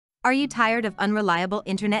Are you tired of unreliable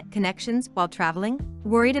internet connections while traveling?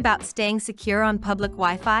 Worried about staying secure on public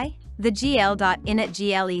Wi-Fi? The GL.iNet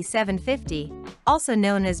GL-E750, also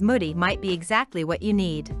known as MUDI, might be exactly what you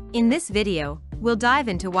need. In this video, we'll dive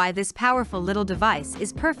into why this powerful little device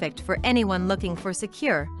is perfect for anyone looking for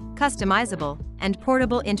secure, customizable, and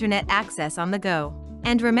portable internet access on the go.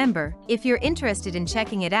 And remember, if you're interested in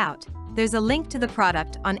checking it out, there's a link to the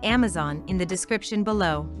product on Amazon in the description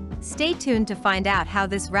below. Stay tuned to find out how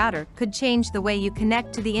this router could change the way you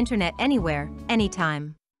connect to the internet anywhere,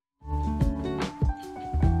 anytime.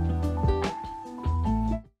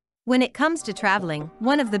 When it comes to traveling,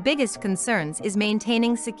 one of the biggest concerns is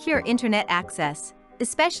maintaining secure internet access,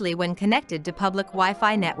 especially when connected to public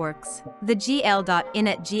Wi-Fi networks. The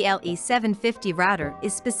GL.iNet GL-E750 router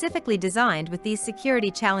is specifically designed with these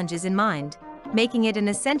security challenges in mind, making it an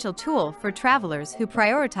essential tool for travelers who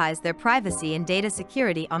prioritize their privacy and data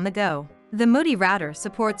security on the go. The MUDI router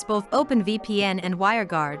supports both Open VPN and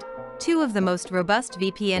WireGuard, two of the most robust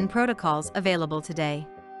VPN protocols available today.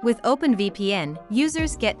 With Open VPN,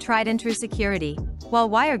 users get tried-and-true security, while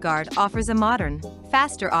WireGuard offers a modern,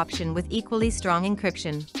 faster option with equally strong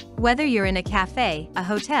encryption. Whether you're in a cafe, a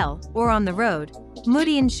hotel, or on the road,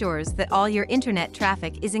 MUDI ensures that all your internet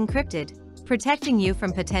traffic is encrypted, protecting you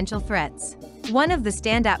from potential threats. One of the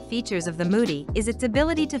standout features of the MUDI is its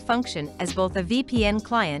ability to function as both a VPN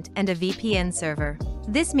client and a VPN server.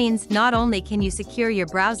 This means not only can you secure your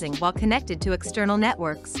browsing while connected to external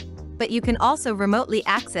networks, but you can also remotely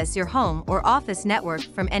access your home or office network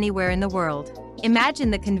from anywhere in the world.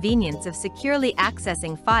 Imagine the convenience of securely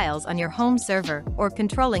accessing files on your home server or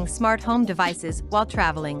controlling smart home devices while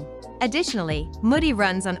traveling. Additionally, MUDI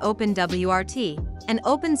runs on Open WRT, an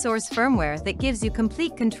open-source firmware that gives you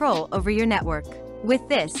complete control over your network. With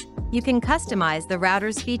this, you can customize the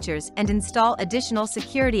router's features and install additional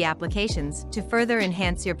security applications to further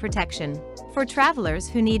enhance your protection. For travelers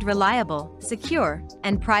who need reliable, secure,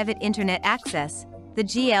 and private internet access, the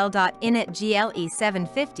GL.iNet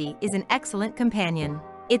GL-E750 is an excellent companion.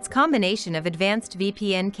 Its combination of advanced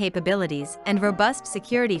VPN capabilities and robust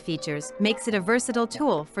security features makes it a versatile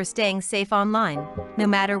tool for staying safe online, no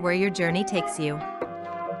matter where your journey takes you.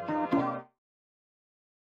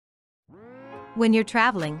 When you're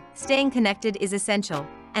traveling, staying connected is essential,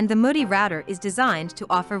 and the MUDI router is designed to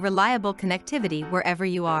offer reliable connectivity wherever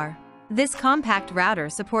you are. This compact router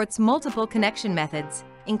supports multiple connection methods,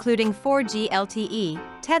 including 4G LTE,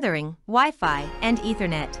 tethering, Wi-Fi, and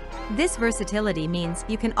Ethernet. This versatility means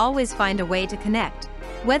you can always find a way to connect,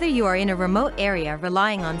 whether you are in a remote area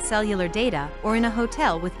relying on cellular data or in a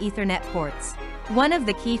hotel with Ethernet ports. One of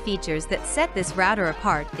the key features that set this router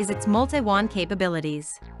apart is its multi-WAN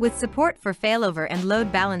capabilities. With support for failover and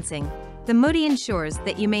load balancing, the MUDI ensures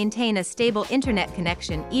that you maintain a stable internet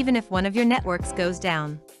connection even if one of your networks goes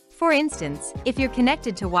down. For instance, if you're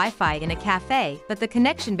connected to Wi-Fi in a cafe but the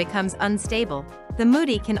connection becomes unstable, the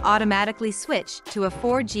MUDI can automatically switch to a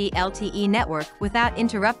 4G LTE network without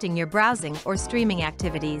interrupting your browsing or streaming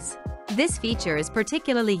activities. This feature is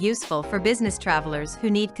particularly useful for business travelers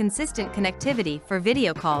who need consistent connectivity for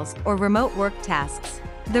video calls or remote work tasks.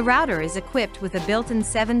 The router is equipped with a built-in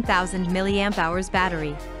 7,000 mAh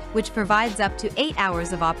battery, which provides up to 8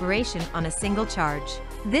 hours of operation on a single charge.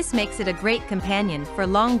 This makes it a great companion for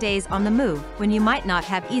long days on the move when you might not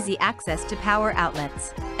have easy access to power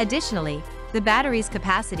outlets. Additionally, the battery's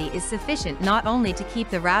capacity is sufficient not only to keep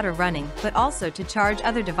the router running but also to charge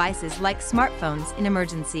other devices like smartphones in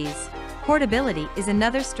emergencies. Portability is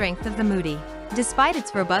another strength of the MUDI. Despite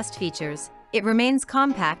its robust features, it remains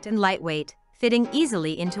compact and lightweight, fitting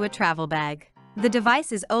easily into a travel bag. The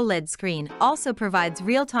device's OLED screen also provides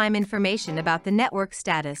real-time information about the network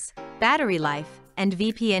status, battery life, and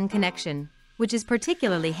VPN connection, which is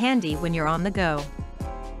particularly handy when you're on the go.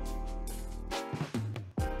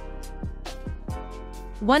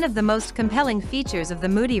 One of the most compelling features of the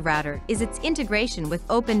MUDI router is its integration with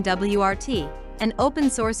Open WRT, an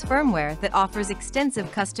open-source firmware that offers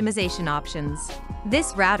extensive customization options.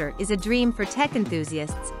 This router is a dream for tech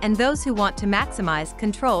enthusiasts and those who want to maximize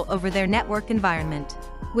control over their network environment.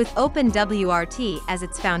 With Open WRT as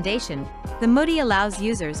its foundation, the MUDI allows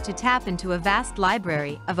users to tap into a vast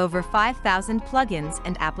library of over 5,000 plugins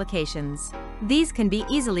and applications. These can be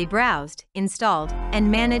easily browsed, installed, and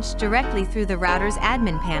managed directly through the router's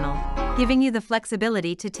admin panel, giving you the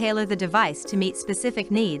flexibility to tailor the device to meet specific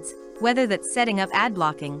needs, whether that's setting up ad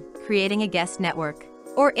blocking, creating a guest network,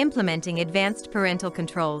 or implementing advanced parental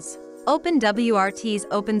controls. Open WRT's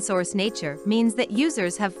open-source nature means that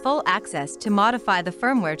users have full access to modify the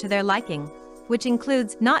firmware to their liking, which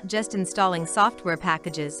includes not just installing software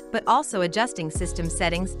packages but also adjusting system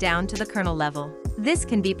settings down to the kernel level. This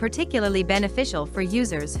can be particularly beneficial for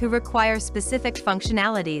users who require specific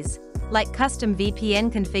functionalities, like custom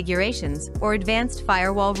VPN configurations or advanced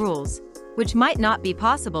firewall rules, which might not be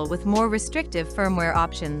possible with more restrictive firmware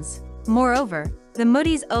options. Moreover, the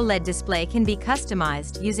MUDI's OLED display can be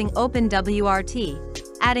customized using Open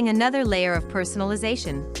WRT, adding another layer of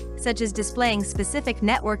personalization, such as displaying specific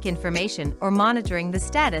network information or monitoring the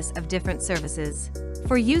status of different services.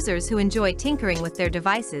 For users who enjoy tinkering with their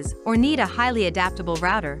devices or need a highly adaptable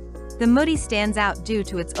router, the MUDI stands out due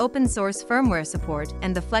to its open-source firmware support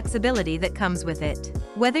and the flexibility that comes with it.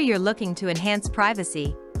 Whether you're looking to enhance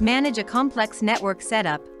privacy, manage a complex network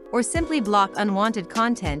setup, or simply block unwanted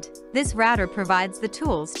content, this router provides the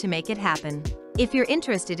tools to make it happen. If you're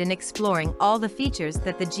interested in exploring all the features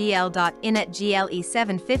that the GL.iNet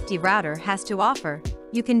GL-E750 router has to offer,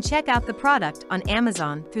 you can check out the product on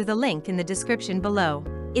Amazon through the link in the description below.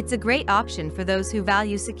 It's a great option for those who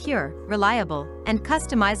value secure, reliable, and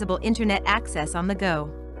customizable internet access on the go.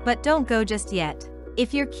 But don't go just yet.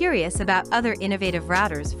 If you're curious about other innovative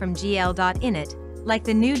routers from GL.iNet, like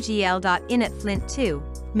the new GL.iNet Flint 2,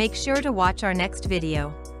 make sure to watch our next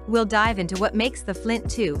video. We'll dive into what makes the Flint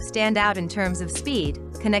 2 stand out in terms of speed,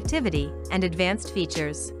 connectivity, and advanced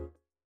features.